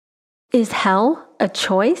Is hell a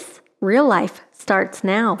choice? Real life starts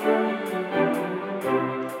now.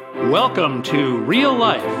 Welcome to Real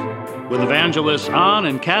Life with evangelists Ann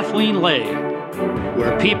and Kathleen Lay,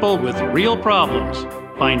 where people with real problems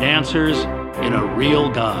find answers in a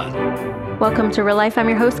real God. Welcome to Real Life. I'm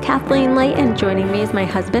your host, Kathleen Lay, and joining me is my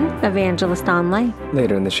husband, Evangelist Ann Lay.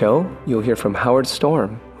 Later in the show, you'll hear from Howard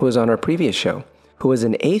Storm, who was on our previous show, who was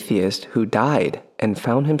an atheist who died and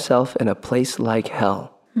found himself in a place like hell.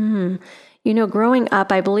 You know, growing up,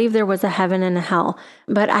 I believe there was a heaven and a hell,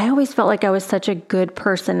 but I always felt like I was such a good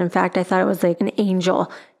person. In fact, I thought it was like an angel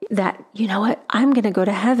that, you know what, I'm going to go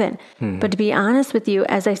to heaven. But to be honest with you,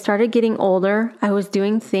 as I started getting older, I was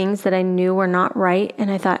doing things that I knew were not right. And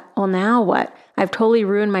I thought, well, now what? I've totally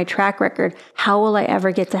ruined my track record. How will I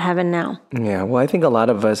ever get to heaven now? Yeah, well, I think a lot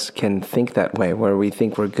of us can think that way, where we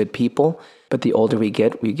think we're good people, but the older we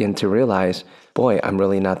get, we begin to realize, boy, I'm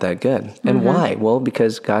really not that good. And why? Well,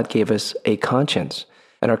 because God gave us a conscience.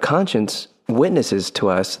 And our conscience witnesses to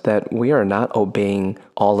us that we are not obeying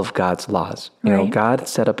all of God's laws. You know, God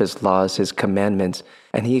set up his laws, his commandments,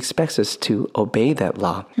 and he expects us to obey that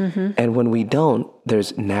law. And when we don't,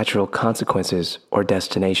 there's natural consequences or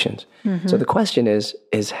destinations. So the question is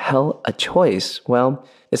hell a choice? Well,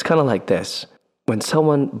 it's kind of like this. When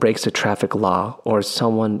someone breaks a traffic law or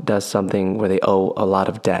someone does something where they owe a lot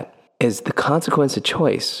of debt, is the consequence a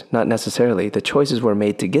choice? Not necessarily. The choices were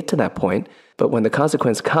made to get to that point, but when the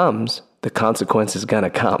consequence comes, the consequence is going to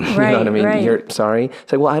come. You know what I mean? You're sorry.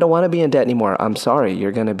 It's like, well, I don't want to be in debt anymore. I'm sorry.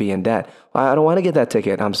 You're going to be in debt. Well, I don't want to get that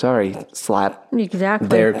ticket. I'm sorry. Slap. Exactly.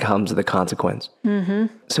 There comes the consequence.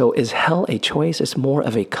 So is hell a choice? It's more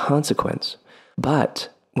of a consequence. But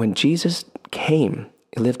when Jesus came,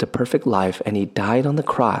 he lived a perfect life and he died on the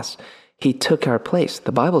cross, he took our place.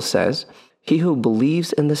 The Bible says, he who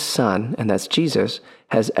believes in the Son, and that's Jesus,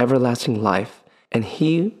 has everlasting life. And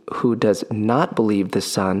he who does not believe the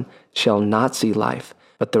Son shall not see life,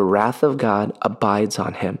 but the wrath of God abides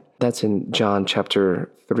on him. That's in John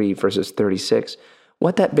chapter 3, verses 36.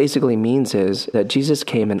 What that basically means is that Jesus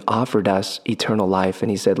came and offered us eternal life. And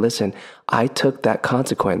he said, listen, I took that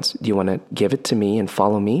consequence. Do you want to give it to me and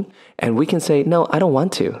follow me? And we can say, no, I don't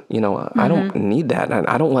want to. You know, I don't need that.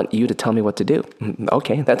 I don't want you to tell me what to do.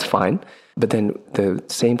 Okay, that's fine. But then the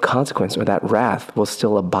same consequence or that wrath will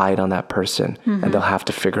still abide on that person, and they'll have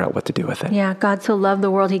to figure out what to do with it. Yeah, God so loved the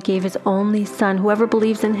world, he gave his only Son. Whoever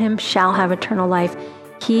believes in him shall have eternal life.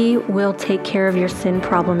 He will take care of your sin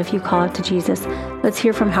problem if you call out to Jesus. Let's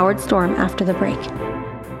hear from Howard Storm after the break.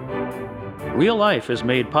 Real Life is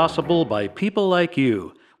made possible by people like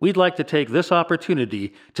you. We'd like to take this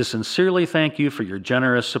opportunity to sincerely thank you for your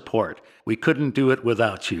generous support. We couldn't do it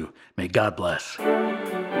without you. May God bless.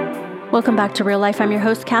 Welcome back to Real Life. I'm your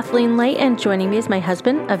host, Kathleen Lay, and joining me is my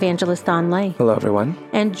husband, Evangelist Ann Lay. Hello, everyone.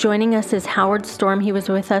 And joining us is Howard Storm. He was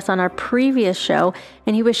with us on our previous show,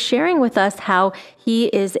 and he was sharing with us how he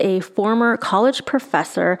is a former college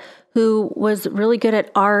professor who was really good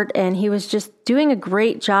at art, and he was just doing a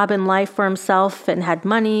great job in life for himself and had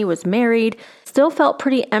money, was married, still felt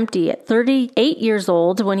pretty empty. At 38 years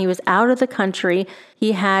old, when he was out of the country,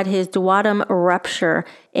 he had his duodenum rupture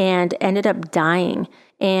and ended up dying.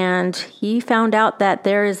 And he found out that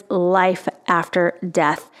there is life after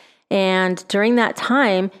death. And during that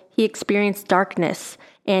time, he experienced darkness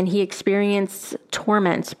and he experienced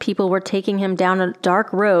torment. People were taking him down a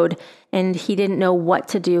dark road and he didn't know what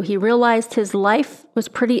to do. He realized his life was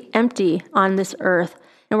pretty empty on this earth.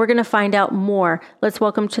 And we're going to find out more. Let's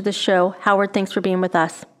welcome to the show, Howard. Thanks for being with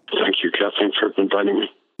us. Thank you, Kathleen, for inviting me.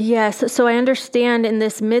 Yes. So I understand in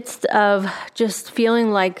this midst of just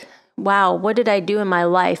feeling like, wow, what did I do in my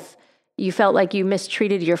life? You felt like you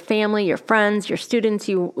mistreated your family, your friends, your students.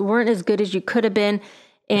 You weren't as good as you could have been.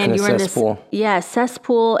 And you were in this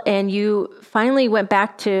cesspool. And you finally went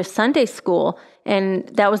back to Sunday school. And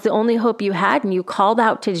that was the only hope you had. And you called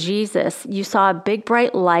out to Jesus. You saw a big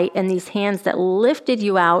bright light and these hands that lifted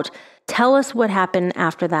you out. Tell us what happened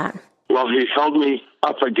after that. Well, he held me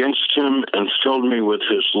up against him and filled me with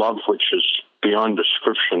his love, which is beyond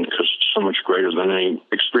description because it's so much greater than any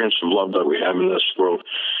experience of love that we have in this world.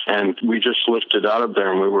 And we just lifted out of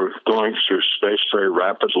there and we were going through space very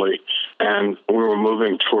rapidly. And we were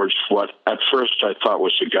moving towards what at first I thought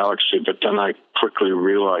was a galaxy, but then I quickly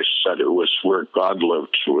realized that it was where God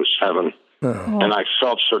lived. It was heaven. And I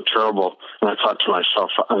felt so terrible. And I thought to myself,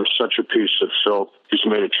 I'm such a piece of filth. He's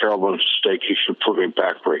made a terrible mistake. He should put me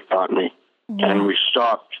back where he got me. And we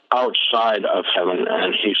stopped outside of heaven,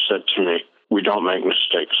 and he said to me, we don't make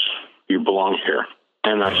mistakes. You belong here.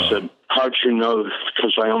 And I said, how'd you know?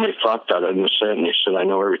 Because I only thought that. I didn't say it. And he said, I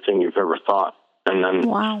know everything you've ever thought. And then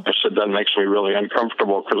Wow. I said, that makes me really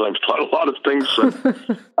uncomfortable because I've thought a lot of things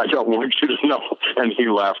that I don't want you to know. And he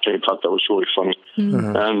laughed and he thought that was really funny.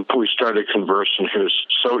 And we started conversing. He was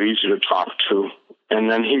so easy to talk to. And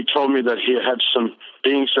then he told me that he had some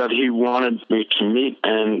beings that he wanted me to meet,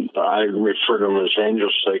 and I refer to them as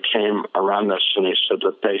angels. They came around us, and he said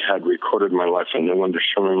that they had recorded my life, and they wanted to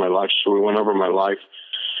show me my life. So we went over my life.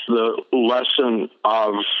 The lesson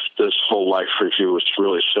of this whole life review was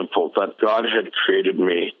really simple, that God had created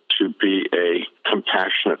me to be a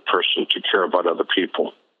compassionate person, to care about other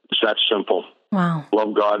people. It's that simple. Wow.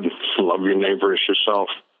 Love God, love your neighbor as yourself.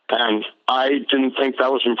 And I didn't think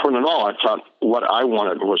that was important at all. I thought what I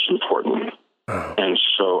wanted was important. And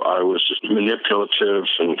so I was manipulative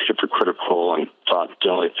and hypocritical and thought the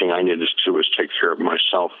only thing I needed to do was take care of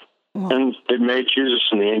myself. And it made Jesus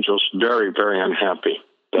and the angels very, very unhappy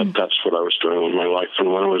that that's what I was doing with my life.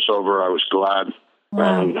 And when it was over, I was glad.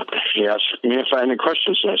 And he asked me if I had any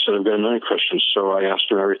questions, and I said, I've got a million questions. So I asked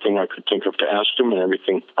him everything I could think of to ask him, and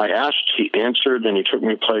everything I asked, he answered, and he took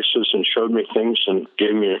me places and showed me things and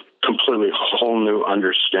gave me a completely whole new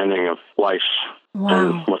understanding of life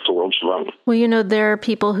and what the world's about. Well, you know, there are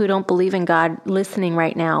people who don't believe in God listening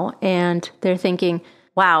right now, and they're thinking,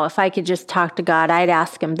 wow, if I could just talk to God, I'd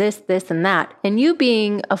ask him this, this, and that. And you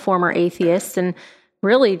being a former atheist and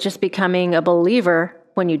really just becoming a believer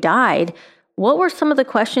when you died, what were some of the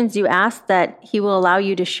questions you asked that he will allow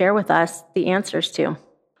you to share with us the answers to?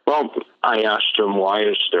 Well, I asked him, why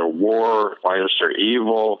is there war? Why is there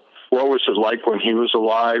evil? What was it like when he was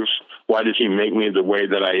alive? Why did he make me the way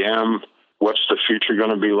that I am? What's the future going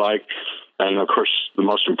to be like? And of course, the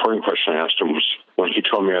most important question I asked him was when he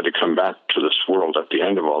told me I had to come back to this world at the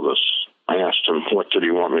end of all this. I asked him, what did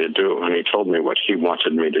he want me to do? And he told me what he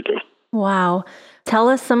wanted me to do. Wow. Tell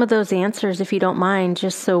us some of those answers, if you don't mind,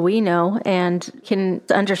 just so we know and can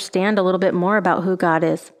understand a little bit more about who God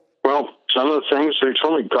is. Well, some of the things they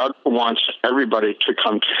told me, God wants everybody to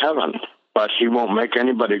come to heaven, but he won't make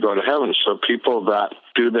anybody go to heaven. So people that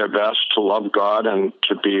do their best to love God and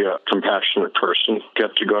to be a compassionate person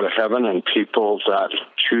get to go to heaven, and people that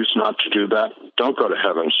choose not to do that don't go to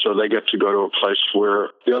heaven. So they get to go to a place where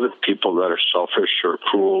the other people that are selfish or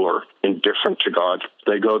cruel or indifferent to God,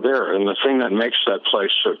 they go there. And the thing that makes that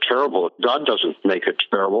place so terrible, God doesn't make it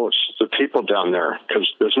terrible. It's the people down there,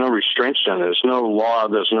 because there's no restraints down there. There's no law.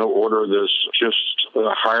 There's no order. There's just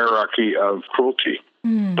a hierarchy of cruelty.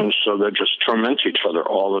 And so they just torment each other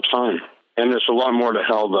all the time. And there's a lot more to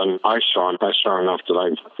hell than I saw. I saw enough that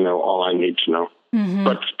I know all I need to know.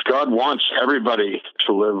 But God wants everybody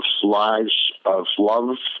to live lives of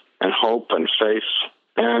love and hope and faith.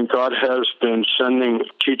 And God has been sending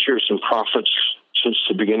teachers and prophets since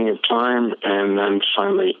the beginning of time. And then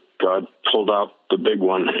finally, God pulled out the big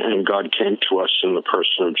one, and God came to us in the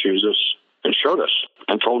person of Jesus and showed us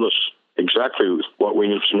and told us exactly what we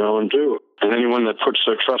need to know and do. And anyone that puts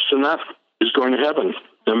their trust in that is going to heaven,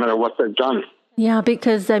 no matter what they've done. Yeah,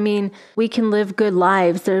 because, I mean, we can live good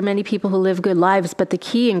lives. There are many people who live good lives, but the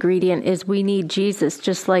key ingredient is we need Jesus,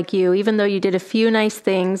 just like you. Even though you did a few nice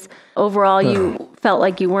things, overall you felt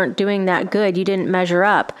like you weren't doing that good. You didn't measure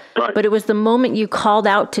up. Right. But it was the moment you called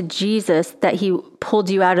out to Jesus that he pulled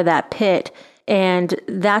you out of that pit. And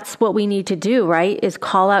that's what we need to do, right? Is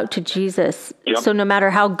call out to Jesus. Yep. So no matter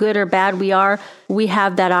how good or bad we are, we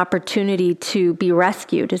have that opportunity to be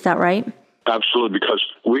rescued. Is that right? Absolutely, because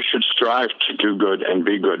we should strive to do good and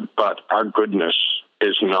be good, but our goodness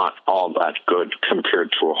is not all that good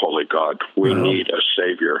compared to a holy God. We need a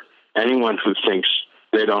Savior. Anyone who thinks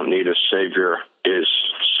they don't need a Savior is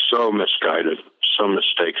so misguided, so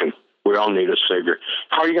mistaken. We all need a Savior.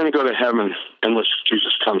 How are you going to go to heaven unless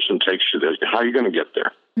Jesus comes and takes you there? How are you going to get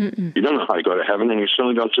there? You don't know how to go to heaven, and you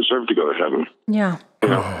certainly don't deserve to go to heaven. Yeah. Oh,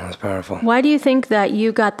 that's powerful. Why do you think that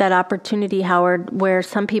you got that opportunity, Howard, where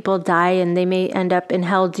some people die and they may end up in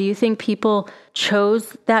hell? Do you think people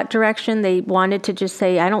chose that direction? They wanted to just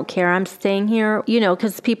say, I don't care, I'm staying here? You know,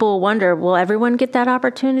 because people wonder, will everyone get that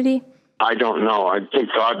opportunity? I don't know. I think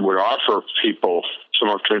God would offer people some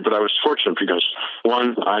opportunity, but I was fortunate because,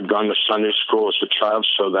 one, I'd gone to Sunday school as a child,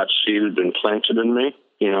 so that seed had been planted in me.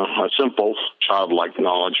 You know, a simple childlike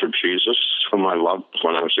knowledge of Jesus, whom I loved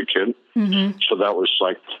when I was a kid. So that was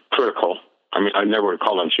like critical. I mean, I never would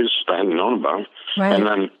call on Jesus if I hadn't known about him. Right. And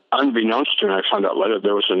then unbeknownst to me, I found out later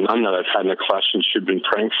there was a nun that I'd had in a class, and she'd been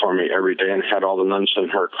praying for me every day and had all the nuns in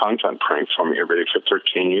her convent praying for me every day for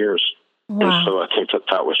 13 years. Wow. And so I think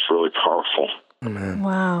that was really powerful. Amen.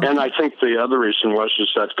 Wow. And I think the other reason was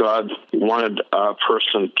that God wanted a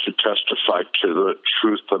person to testify to the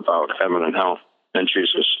truth about heaven and hell and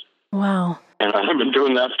Jesus. Wow. And I've been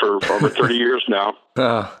doing that for over 30 years now.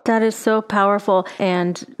 That is so powerful.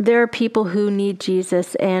 And there are people who need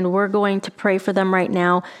Jesus, and we're going to pray for them right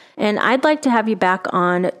now. And I'd like to have you back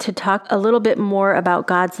on to talk a little bit more about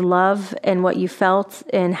God's love and what you felt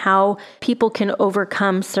and how people can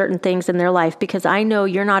overcome certain things in their life, because I know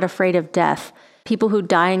you're not afraid of death. People who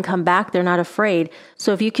die and come back, they're not afraid.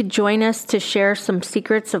 So if you could join us to share some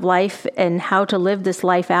secrets of life and how to live this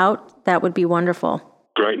life out, that would be wonderful.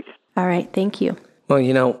 Great. All right. Thank you.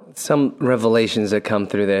 Well, some revelations that come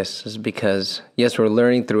through this is because, yes, we're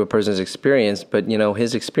learning through a person's experience, but,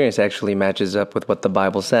 his experience actually matches up with what the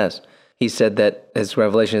Bible says. He said that his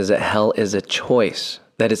revelation is that hell is a choice,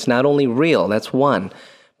 that it's not only real, that's one,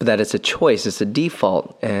 but that it's a choice, it's a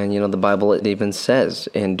default. And, the Bible even says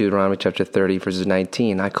in Deuteronomy chapter 30, verses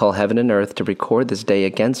 19, I call heaven and earth to record this day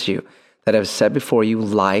against you, that I have set before you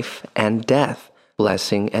life and death,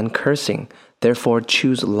 blessing and cursing. Therefore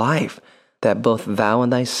choose life, that both thou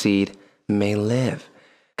and thy seed may live.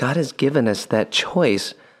 God has given us that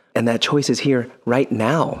choice, and that choice is here right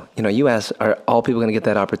now. You ask, are all people going to get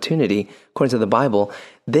that opportunity? According to the Bible,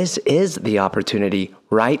 this is the opportunity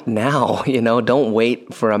right now. Don't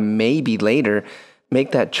wait for a maybe later.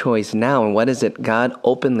 Make that choice now. And what is it? God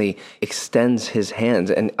openly extends his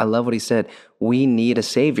hands. And I love what he said. We need a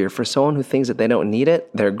savior. For someone who thinks that they don't need it,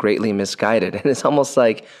 they're greatly misguided. And it's almost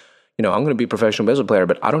like, I'm going to be a professional baseball player,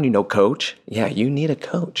 but I don't need no coach. Yeah, you need a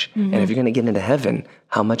coach. Mm-hmm. And if you're going to get into heaven,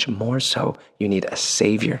 how much more so you need a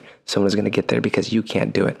savior. Someone who's going to get there because you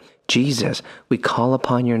can't do it. Jesus, we call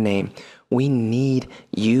upon your name. We need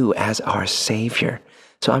you as our savior.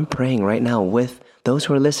 So I'm praying right now with those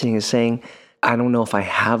who are listening and saying, I don't know if I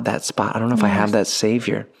have that spot. I don't know if I have that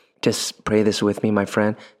savior. Just pray this with me, my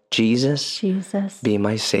friend. Jesus, be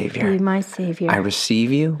my savior. Be my savior. I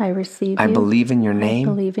receive you. I receive you. I believe in your name.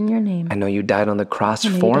 I believe in your name. I know you died on the cross for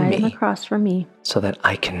me. You died on the cross for me. So that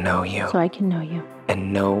I can know you. So I can know you.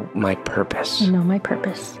 And know my purpose. And know my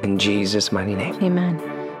purpose. In Jesus' mighty name. Amen.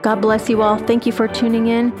 God bless you all. Thank you for tuning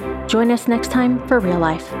in. Join us next time for Real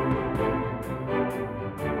Life.